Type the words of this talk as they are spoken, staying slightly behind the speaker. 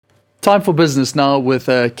Time for business now with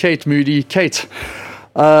Kate Moody. Kate,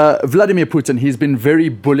 Vladimir Putin, he's been very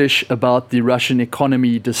bullish about the Russian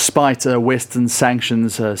economy despite Western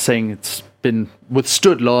sanctions, saying it's been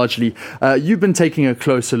withstood largely. You've been taking a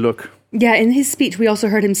closer look. Yeah, in his speech, we also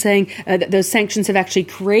heard him saying that those sanctions have actually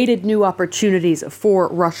created new opportunities for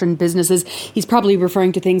Russian businesses. He's probably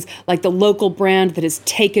referring to things like the local brand that has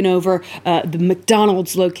taken over the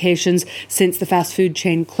McDonald's locations since the fast food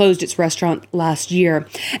chain closed its restaurant last year.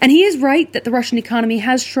 And he is right that the Russian economy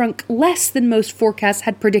has shrunk less than most forecasts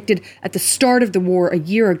had predicted at the start of the war a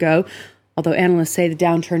year ago. Although analysts say the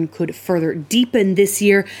downturn could further deepen this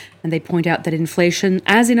year, and they point out that inflation,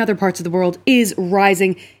 as in other parts of the world, is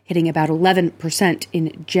rising, hitting about 11%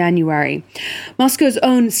 in January. Moscow's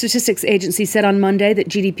own statistics agency said on Monday that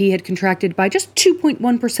GDP had contracted by just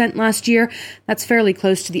 2.1% last year. That's fairly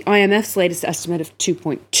close to the IMF's latest estimate of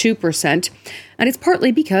 2.2%. And it's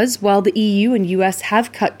partly because, while the EU and US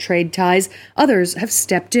have cut trade ties, others have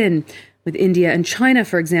stepped in, with India and China,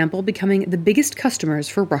 for example, becoming the biggest customers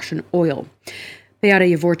for Russian oil. Beata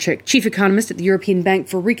Yavorchik, chief economist at the European Bank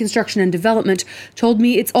for Reconstruction and Development, told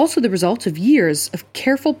me it's also the result of years of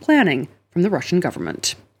careful planning from the Russian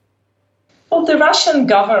government. Well, the Russian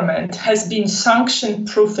government has been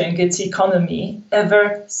sanction-proofing its economy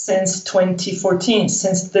ever since 2014,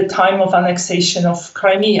 since the time of annexation of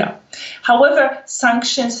Crimea. However,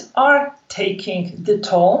 sanctions are taking the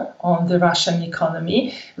toll on the Russian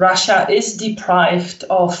economy. Russia is deprived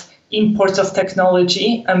of imports of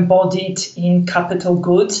technology embodied in capital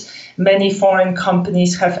goods. Many foreign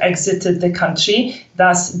companies have exited the country,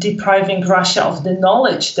 thus depriving Russia of the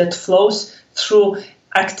knowledge that flows through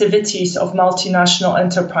activities of multinational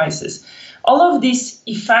enterprises. All of these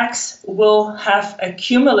effects will have a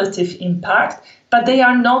cumulative impact, but they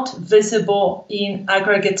are not visible in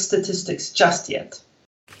aggregate statistics just yet.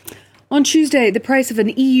 On Tuesday, the price of an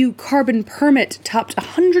EU carbon permit topped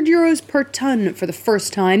 €100 per tonne for the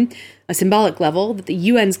first time, a symbolic level that the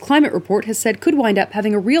UN's climate report has said could wind up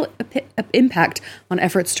having a real impact on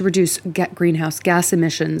efforts to reduce greenhouse gas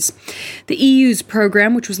emissions. The EU's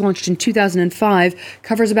program, which was launched in 2005,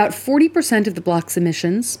 covers about 40% of the bloc's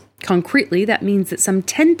emissions. Concretely, that means that some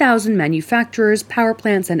 10,000 manufacturers, power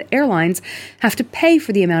plants and airlines have to pay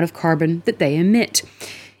for the amount of carbon that they emit.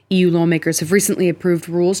 EU lawmakers have recently approved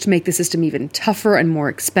rules to make the system even tougher and more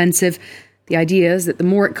expensive. The idea is that the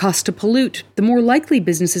more it costs to pollute, the more likely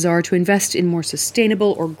businesses are to invest in more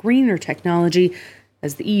sustainable or greener technology,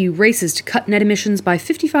 as the EU races to cut net emissions by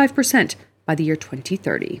 55% by the year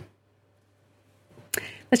 2030.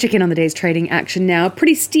 Let's check in on the day's trading action now.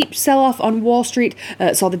 Pretty steep sell-off on Wall Street.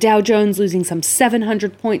 Saw the Dow Jones losing some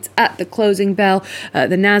 700 points at the closing bell.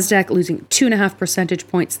 The Nasdaq losing 2.5 percentage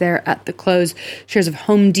points there at the close. Shares of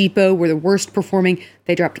Home Depot were the worst performing.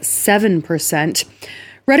 They dropped 7%.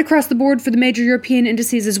 Right across the board for the major European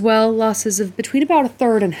indices as well. Losses of between about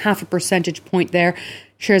 1/3 and 0.5 percentage point there.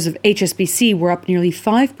 Shares of HSBC were up nearly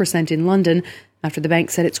 5% in London, after the bank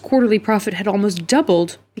said its quarterly profit had almost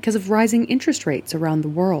doubled because of rising interest rates around the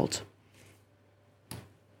world.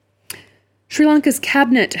 Sri Lanka's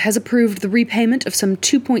cabinet has approved the repayment of some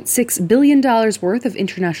 $2.6 billion worth of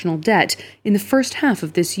international debt in the first half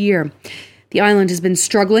of this year. The island has been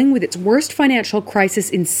struggling with its worst financial crisis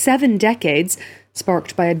in 7 decades,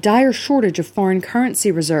 sparked by a dire shortage of foreign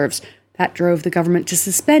currency reserves. That drove the government to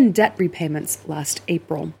suspend debt repayments last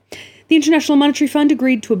April. The International Monetary Fund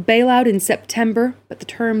agreed to a bailout in September, but the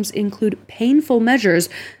terms include painful measures,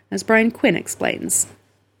 as Brian Quinn explains.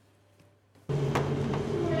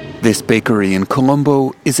 This bakery in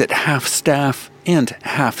Colombo is at half staff and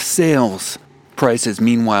half sales. Prices,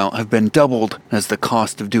 meanwhile, have been doubled as the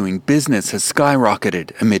cost of doing business has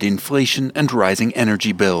skyrocketed amid inflation and rising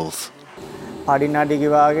energy bills.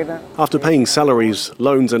 After paying salaries,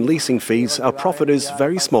 loans and leasing fees, our profit is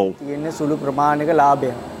very small.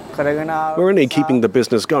 We're only keeping the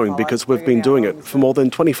business going because we've been doing it for more than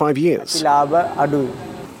 25 years.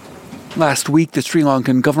 Last week, the Sri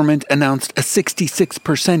Lankan government announced a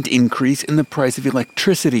 66% increase in the price of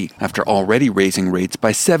electricity after already raising rates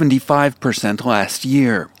by 75% last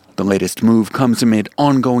year. The latest move comes amid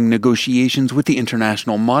ongoing negotiations with the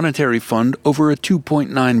International Monetary Fund over a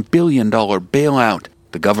 $2.9 billion bailout,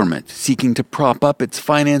 the government seeking to prop up its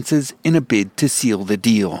finances in a bid to seal the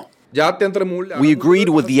deal. We agreed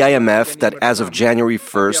with the IMF that as of January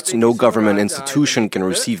 1st, no government institution can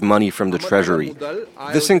receive money from the Treasury.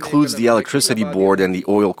 This includes the Electricity Board and the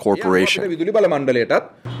Oil Corporation.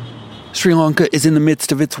 Sri Lanka is in the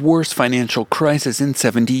midst of its worst financial crisis in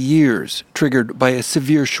 70 years, triggered by a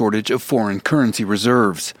severe shortage of foreign currency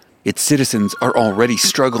reserves. Its citizens are already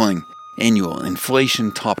struggling. Annual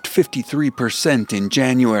inflation topped 53% in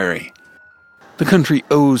January. The country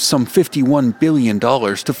owes some $51 billion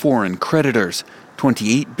to foreign creditors,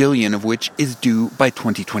 $28 billion of which is due by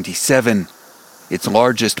 2027. Its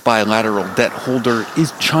largest bilateral debt holder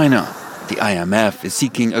is China. The IMF is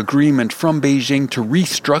seeking agreement from Beijing to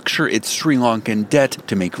restructure its Sri Lankan debt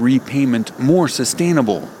to make repayment more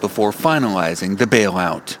sustainable before finalizing the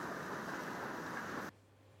bailout.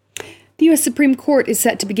 The U.S. Supreme Court is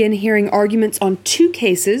set to begin hearing arguments on two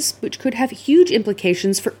cases which could have huge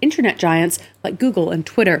implications for internet giants like Google and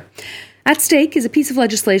Twitter. At stake is a piece of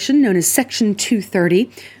legislation known as Section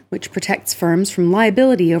 230, which protects firms from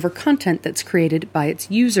liability over content that's created by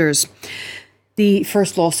its users. The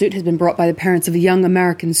first lawsuit has been brought by the parents of a young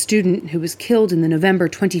American student who was killed in the November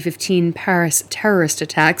 2015 Paris terrorist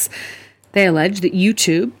attacks. They allege that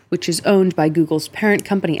YouTube, which is owned by Google's parent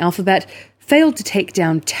company Alphabet, failed to take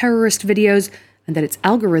down terrorist videos and that its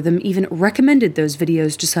algorithm even recommended those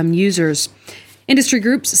videos to some users. Industry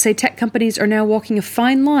groups say tech companies are now walking a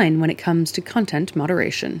fine line when it comes to content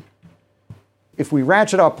moderation. If we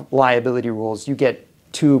ratchet up liability rules, you get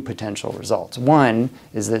two potential results. One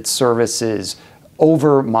is that services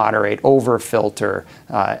over-moderate, over-filter,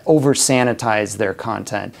 over-sanitize their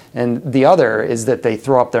content. And the other is that they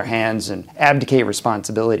throw up their hands and abdicate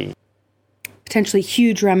responsibility. Potentially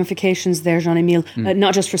huge ramifications there, Jean-Emile,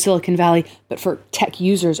 not just for Silicon Valley, but for tech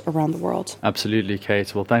users around the world. Absolutely,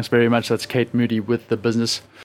 Kate. Well, thanks very much. That's Kate Moody with The Business.